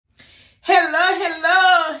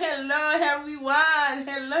hello everyone.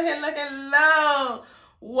 Hello.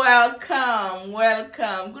 Welcome.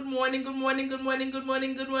 Good morning.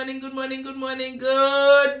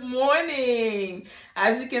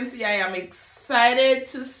 As you can see, I am excited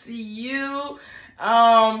to see you.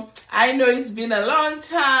 I know it's been a long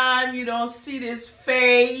time. You don't see this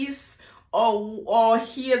face or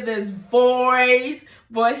hear this voice,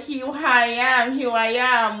 but here I am.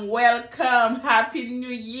 Welcome. Happy New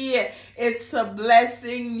Year. It's a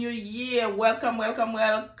blessing new year. Welcome.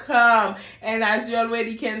 And as you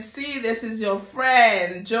already can see, this is your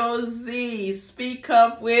friend, Josee. Speak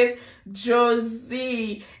Up with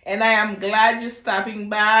Josee. And I am glad you're stopping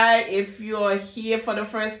by. If you're here for the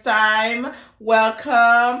first time,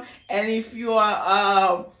 welcome. And if you've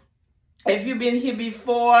been here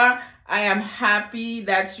before, I am happy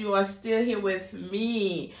that you are still here with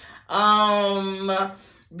me.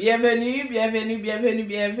 Bienvenue.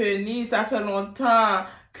 Ça fait longtemps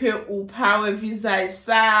que ou pas visage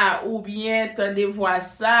ça, ou bien tendez voir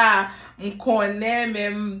ça. M'konnais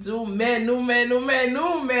même dou mais nous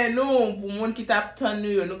pour moun qui t'a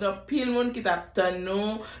tenu nous gen pile moun qui t'a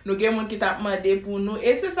tenu nous gen moun qui t'a demandé pour nous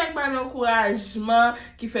et c'est ça qui ba l'encouragement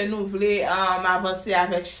qui fait nous vle avancer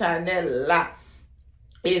avec Chanel là.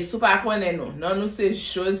 Et sou pa konnen nous c'est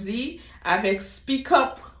Josee avec Speak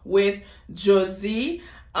Up with Josee.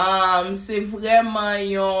 C'est vraiment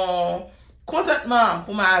un contentement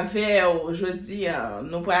pour ma vie aujourd'hui.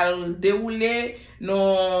 Nous allons dérouler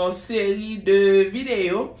nos séries de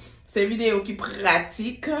vidéos. Ces vidéos qui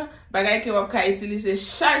pratiquent, bagay que vous pouvez utiliser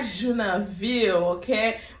chaque jour dans la vie,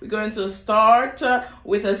 okay? We're going to start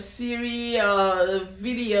with a series of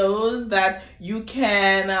videos that you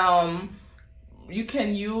can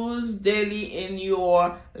use daily in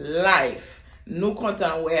your life. Nous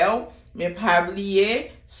comptons well, mais pas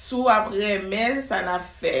oublier, sous après mais ça n'a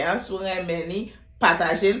fait, sous remeni,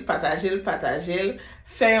 partager,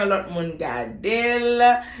 faire l'autre monde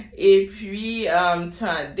garder, et puis,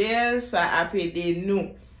 tendel, ça a aidé nous.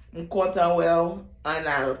 Nous comptons well, on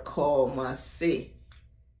a commencé.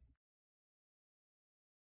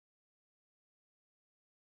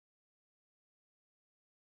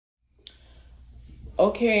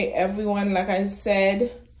 Okay, everyone, like I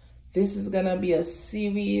said, this is gonna be a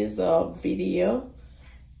series of video,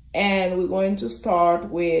 and we're going to start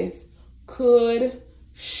with could,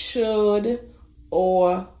 should,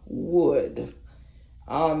 or would.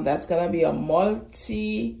 That's gonna be a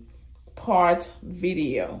multi-part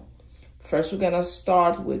video. First, we're gonna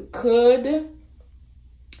start with could.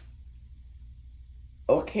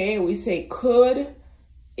 Okay, we say could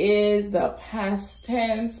is the past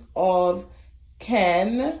tense of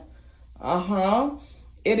can.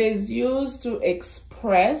 It is used to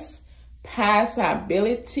express past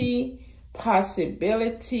ability,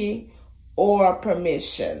 possibility, or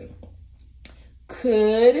permission.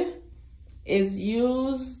 Could is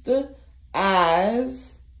used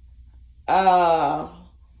as past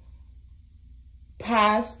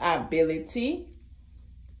ability,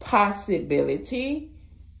 possibility,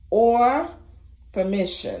 or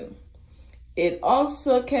permission. It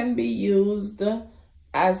also can be used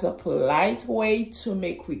as a polite way to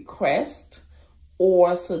make requests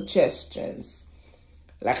or suggestions.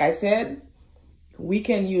 Like I said, we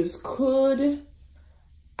can use could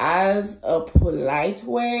as a polite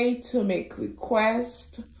way to make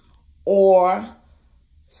requests or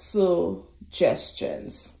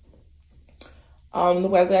suggestions. Nou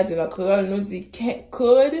pral gade nan Creole, nou di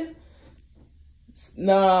could.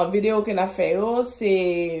 Nan vidéo que n'a fait yo,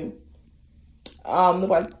 c'est nous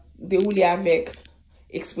pral dérouler avec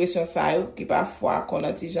expression ça yo qui parfois qu'on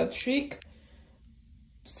a déjà trick.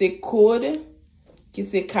 C'est could qui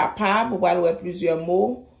c'est capable, ou pral plusieurs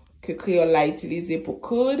mots que Creole a utilisé pour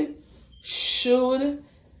could. Should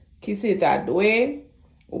qui c'est dadoué,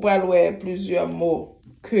 ou pral plusieurs mots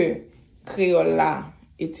que Creole a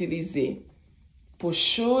utilisé pour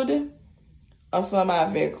should, ensemble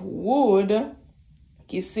avec would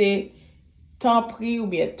qui c'est temps pris ou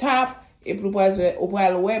bien tap, et pour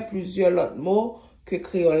plusieurs autres mots que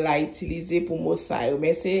Creole a utilisé pour mot ça.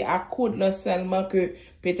 Mais c'est à coud là seulement que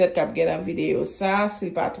peut-être qu'à bien dans vidéo ça,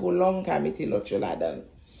 c'est pas trop long qu'à mettre l'autre là-dedans.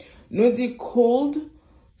 Nous dit cold,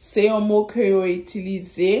 c'est un mot que yo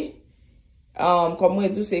utilisé, comme on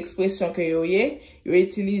dit c'est expression que yo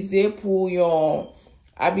utilisé pour une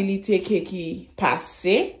habilité qui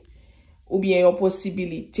passé, ou bien une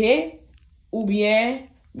possibilité, ou bien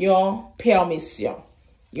une permission.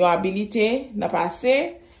 Une habilité n'a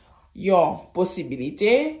passé, une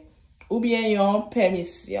possibilité, ou bien une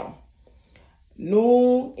permission.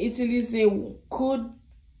 Nous utilisons could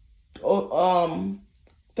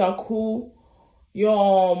tant que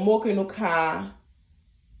yon mot que nous ka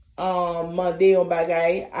mande yon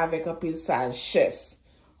bagay avec un peu de sagesse.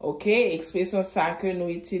 Ok, expression ça que nous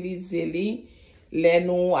utilisons li, les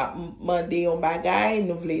nous mande yon bagay,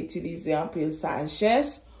 nous voulons utiliser un peu de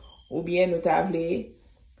sagesse, ou bien nous voulons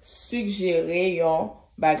suggérer yon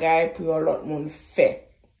bagay pour yon l'autre monde fait.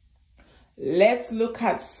 Let's look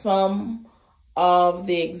at some of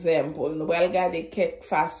the example. Nous allons regarder quelques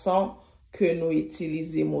façons que nous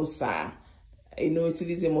utilisons mot ça. Et nous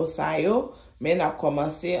utilisons mot ça yo, mais nous avons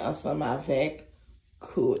commencé ensemble avec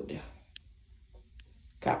could.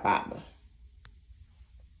 Capable.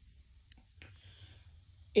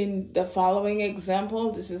 In the following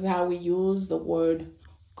example, this is how we use the word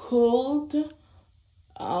could.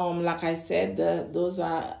 Like I said, those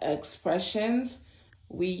are expressions.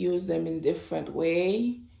 We use them in different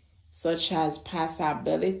ways, such as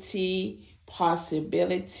possibility,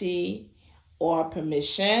 possibility, or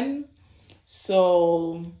permission.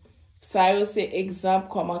 So, ça yo c'est exemple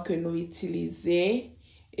comment que nous utiliser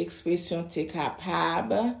expression t'es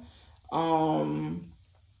capable dans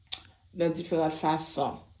différentes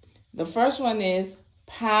façons. The first one is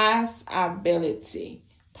possibility.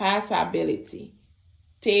 Possibility.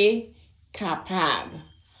 T'es capable.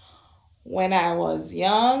 When I was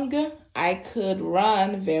young, I could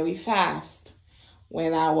run very fast.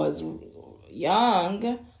 When I was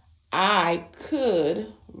young, I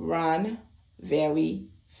could run very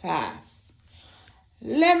fast.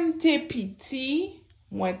 Lem te piti,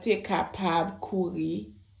 mwen te capable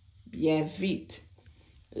courir bien vite.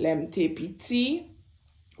 Lem te piti,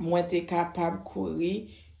 mwen te capable courir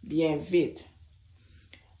bien vite.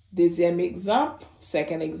 Deuxième exemple,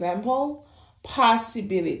 second example,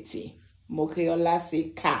 possibility. Mot créole là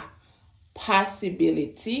c'est ka.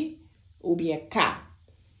 Possibility ou bien ka.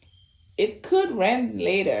 It could rain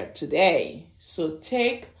later today, so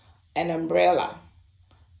take an umbrella.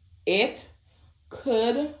 It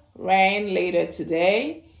could rain later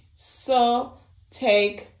today, so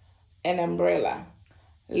take an umbrella.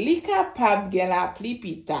 Li kapab gen la pli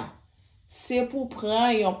pita, c'est pour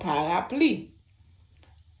prendre yon parapluie.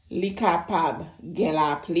 Li kapab gen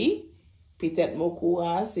la pli, peut-être mot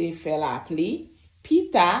courant c'est faire la pli.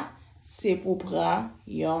 Pita, c'est pour prendre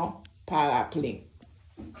yon parapluie.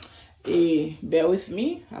 Et bear with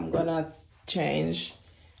me, I'm gonna change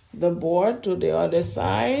the board to the other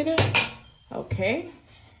side. Okay.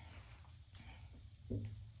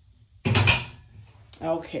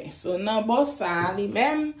 Okay, so now both sides,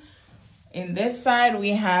 in this side we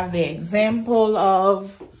have the example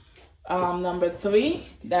of number 3,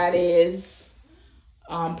 that is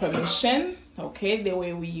permission. Okay, the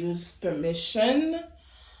way we use permission.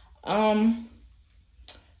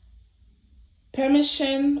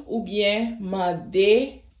 Permission ou bien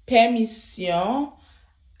mande permission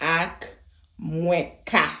ak mwen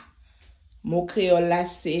ka. Mot créole là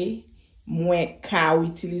c'est mwen ka, ou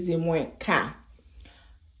utiliser mwen ka.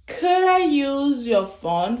 Could I use your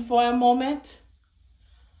phone for a moment?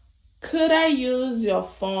 Could I use your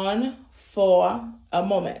phone for a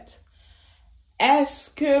moment? Est-ce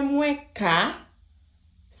que mwen ka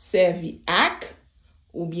servi ak,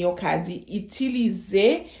 ou bien on ka di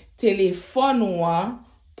utiliser téléphone ou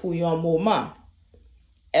pour yon moment?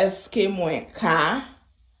 Est-ce que mwen ka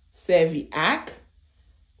servi ak,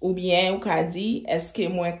 ou bien ou ka di est-ce que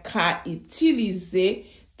mwen ka utiliser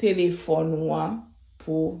téléphone ou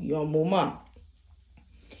pour yon moment?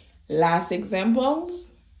 Last examples.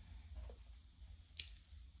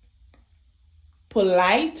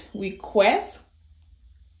 Polite request.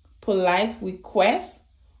 Polite request.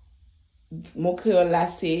 Mot créole là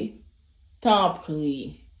c'est t'en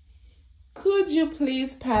prie. Could you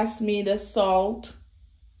please pass me the salt?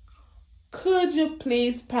 Could you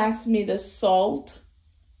please pass me the salt?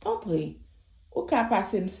 T'en prie. Ou ka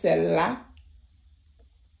passe m sel la?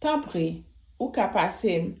 T'en prie. Ou ka passe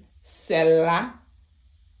m sel la?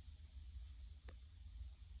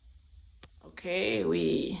 Ok,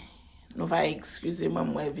 oui. Nous va excuser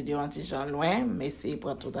moi vidéo anti-Jean loin, mais c'est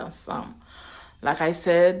pour tout ensemble. Like I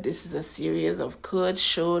said, this is a series of could,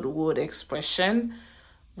 should, would expression.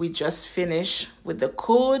 We just finished with the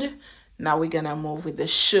could. Now we're gonna move with the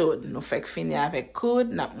should. Nous fait finir avec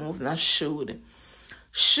could, not move na should.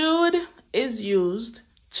 Should is used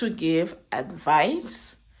to give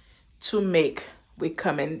advice, to make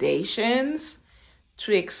recommendations,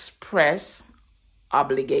 to express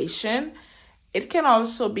obligation. It can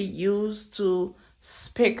also be used to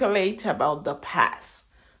speculate about the past.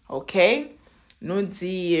 Okay? Nous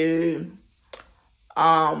dit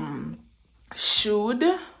should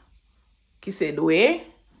qui c'est doué,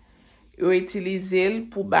 yo utiliser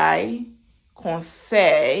pour bay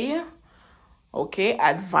conseil OK,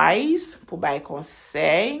 advice, pou bay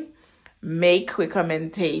conseil, make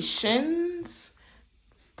recommendations,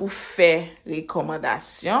 pou fè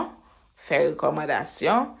rekomandasyon,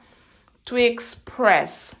 to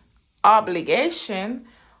express obligation,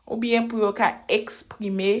 ou bien pou yo ka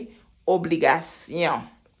exprimer obligasyon.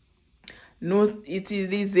 Nou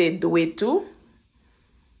utilize dwe tou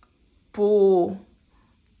pou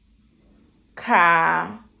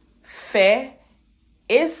ka fè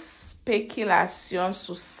spéculation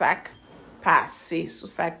sou sak passé, sou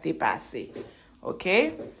sak te passé.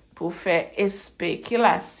 OK? Pour faire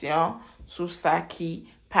spéculation sou sak ki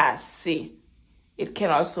passé. It can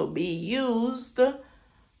also be used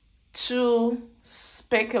to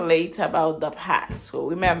speculate about the past. So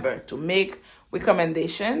remember, to make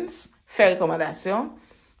recommendations, faire recommandation,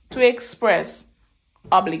 to express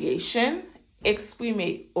obligation,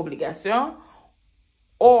 exprimer obligation,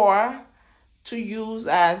 or to use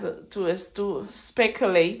as to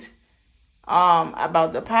speculate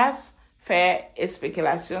about the past, faire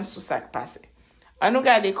spéculation sou sak passé. An nou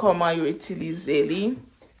gade koman yo utilize li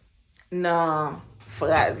nan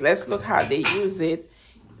phrase. Let's look how they use it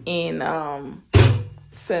in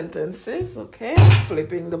sentences. Okay,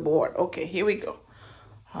 flipping the board. Okay, here we go.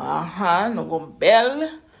 Nou gon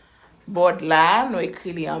bel board la, nou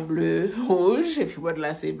ekri li en bleu rouge, et puis board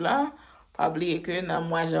la c'est blanc. Pa oubliye ke nan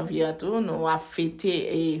mwa janvier tou, nou a fete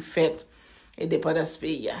et fête indépendance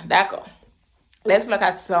pays. D'accord. Let's look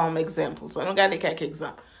at some examples. On regarde quelques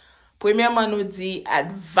exemples. Premièrement, nous dit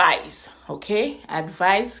advice. Okay?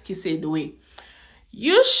 Advice qui c'est doué.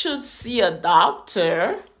 You should see a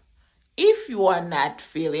doctor if you are not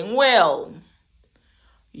feeling well.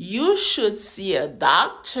 You should see a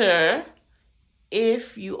doctor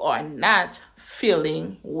if you are not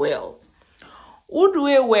feeling well. Ou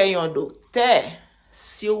dwe wè yon docteur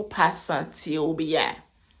si ou pa santi ou bien.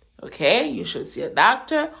 Okay? You should see a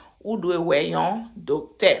doctor. Ou dwe wè yon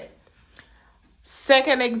docteur.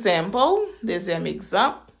 Second example, deuxième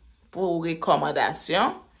exemple, pour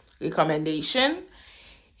recommendation.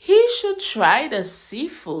 He should try the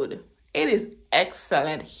seafood. It is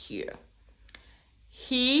excellent here.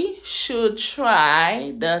 He should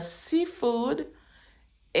try the seafood.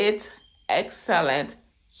 It's excellent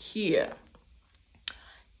here.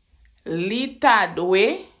 Li ta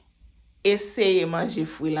dwe essaye manger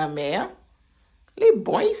fruit la mer. Li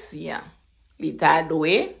bon ici. Li ta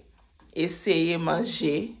dwe essayer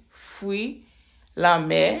manger fruit la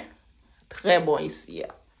mer. Très bon ici.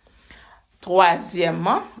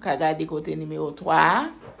 Troisièmement, ka gade côté numéro 3.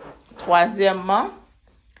 Troisièmement,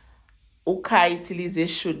 ou ka utilize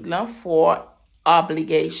should lan for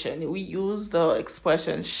obligation. We use the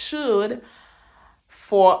expression should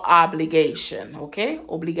for obligation. Okay?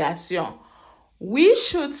 Obligation. We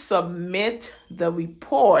should submit the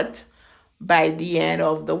report by the end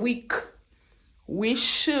of the week. We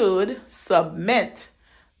should submit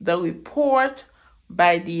the report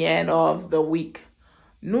by the end of the week.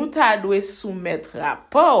 Nou ta dwe soumettre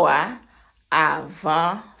rapport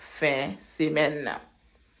avant fin semaine nan.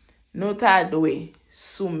 Nou ta dwe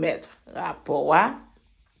soumettre rapport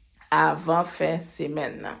avant fin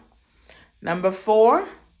semaine nan. Number 4,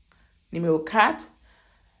 numéro 4,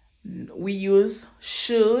 we use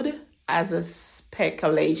should as a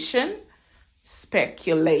speculation,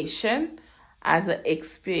 as a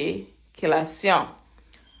speculation.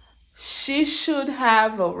 She should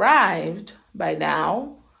have arrived by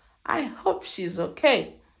now. I hope she's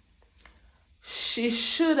okay. She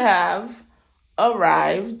should have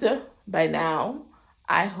arrived by now.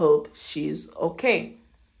 I hope she's okay.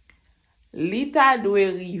 Li ta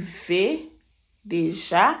dwe rive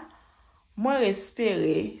deja. Mwen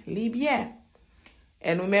espere li bien.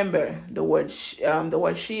 And remember, the word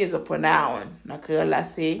she is a pronoun. Nakre la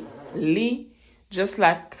say li. Just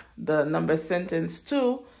like the number sentence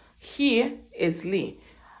 2, here is li.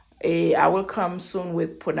 I will come soon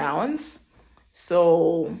with pronouns.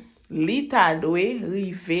 So, li ta dwe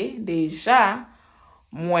rive deja.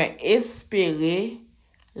 Mwen espere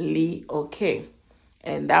li okay.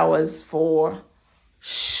 And that was for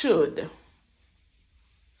should.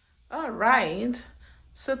 All right.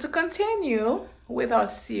 So to continue with our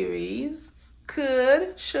series,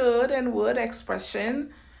 could, should, and would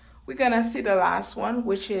expression, we're going to see the last one,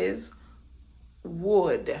 which is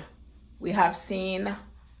would. We have seen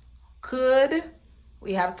could.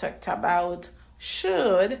 We have talked about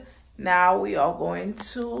should. Now we are going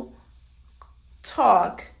to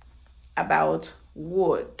talk about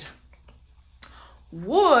would.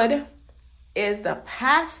 Would is the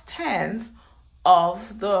past tense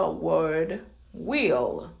of the word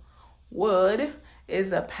will. Would is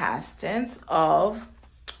the past tense of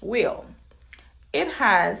will. It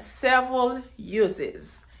has several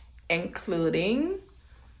uses, including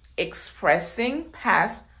expressing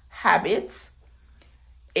past habits,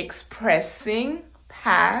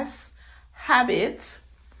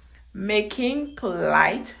 making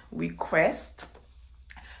polite requests,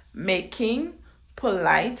 making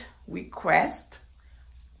polite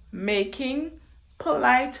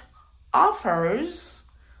offers,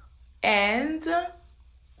 and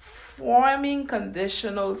forming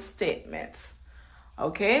conditional statements.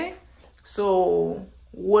 Ok? So,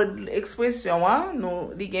 would expression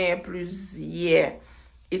nou li genye plusieurs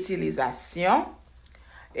utilisation.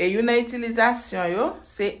 Et yon utilisation yo,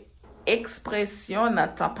 c'est expression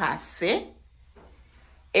nan temps passé.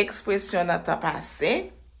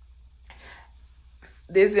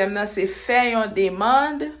 Deuxième nan, c'est faire yon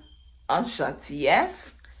demande en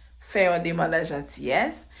gentillesse.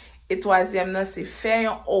 Et troisième nan, c'est faire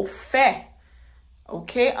yon offert.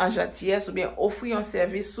 Ok, en gentillesse ou bien offrir un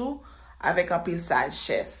service ou avec un pile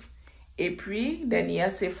sagesse. Et puis, dernier,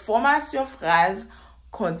 c'est formation phrase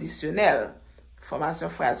conditionnelle.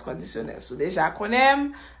 So, déjà, connaît,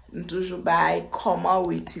 nous toujours by comment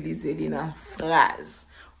we utiliser les phrase.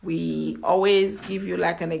 We always give you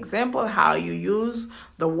like an example how you use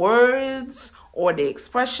the words or the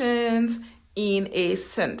expressions in a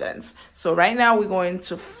sentence. So right now we're going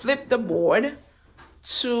to flip the board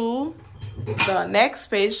to the next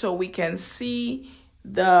page so we can see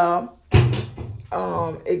the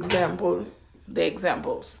examples.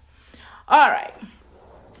 All right.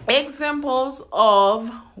 Examples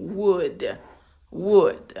of would.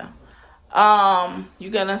 You're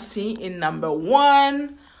gonna see in number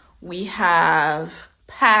 1, we have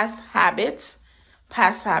past habits.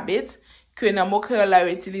 Que nan mot créole la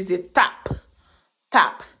utiliser tap.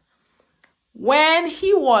 When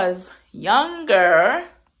he was younger,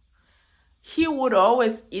 he would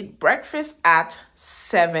always eat breakfast at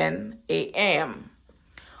 7 a.m.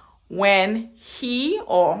 When he,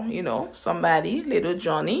 or somebody, little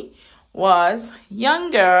Johnny, was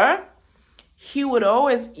younger, he would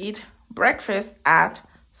always eat breakfast at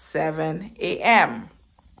 7 a.m.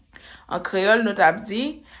 En créole, nous tap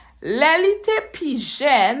dit, lè li te pi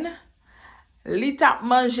jeune, li tap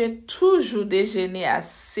manje toujours déjeuner à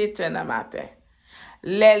 7 heures du matin.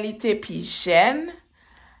 Lè li te pi jeune,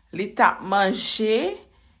 li tap manje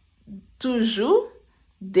toujours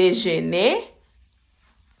déjeuner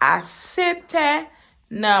à 7 heures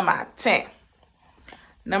du matin.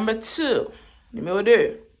 Numéro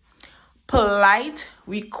 2. Polite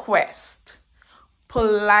request.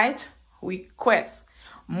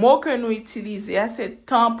 Mot que nous utilisons, c'est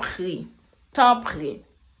temps pris.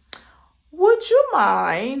 Would you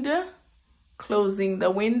mind closing the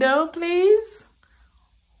window, please?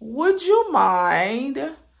 Would you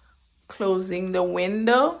mind closing the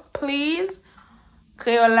window, please?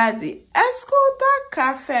 Créole a dit, est-ce que ta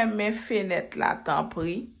ka fermer fenêtre la temps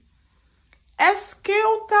pris? Est-ce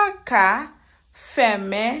que ta ka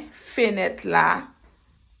fermer fenêtre la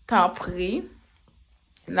temps pris?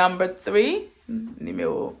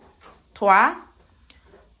 Numéro 3.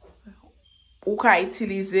 Ou ka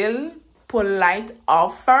utiliser polite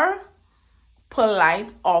offer,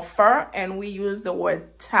 and we use the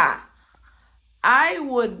word ta. I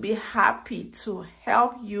would be happy to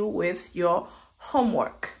help you with your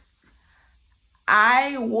homework.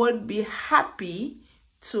 I would be happy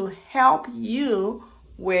to help you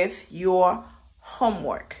with your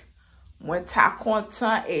homework. Mwen ta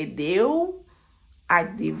kontan ede ou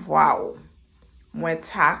ak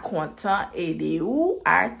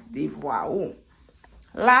devoir ou.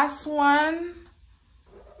 Last one,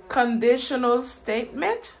 conditional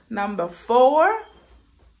statement. Number 4.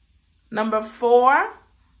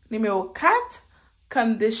 Numéro 4,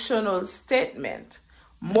 conditional statement.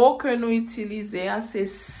 Mot que nous utilisons, c'est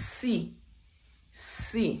si.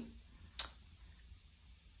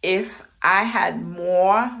 If I had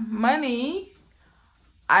more money,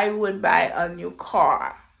 I would buy a new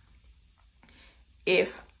car.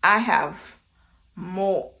 If I had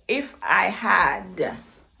more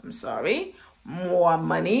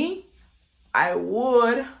money, I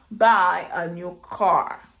would buy a new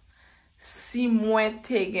car. Si mwen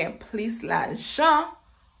te gen plis l'argent,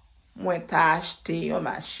 mwen ta achete yon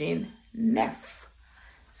machine neuf.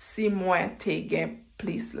 Si mwen te gen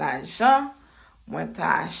plis l'argent, mwen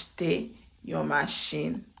ta achete yon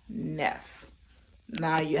machine neuf.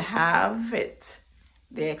 Now you have it.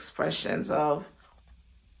 The expressions of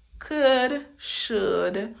could,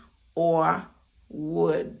 should, or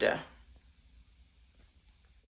would.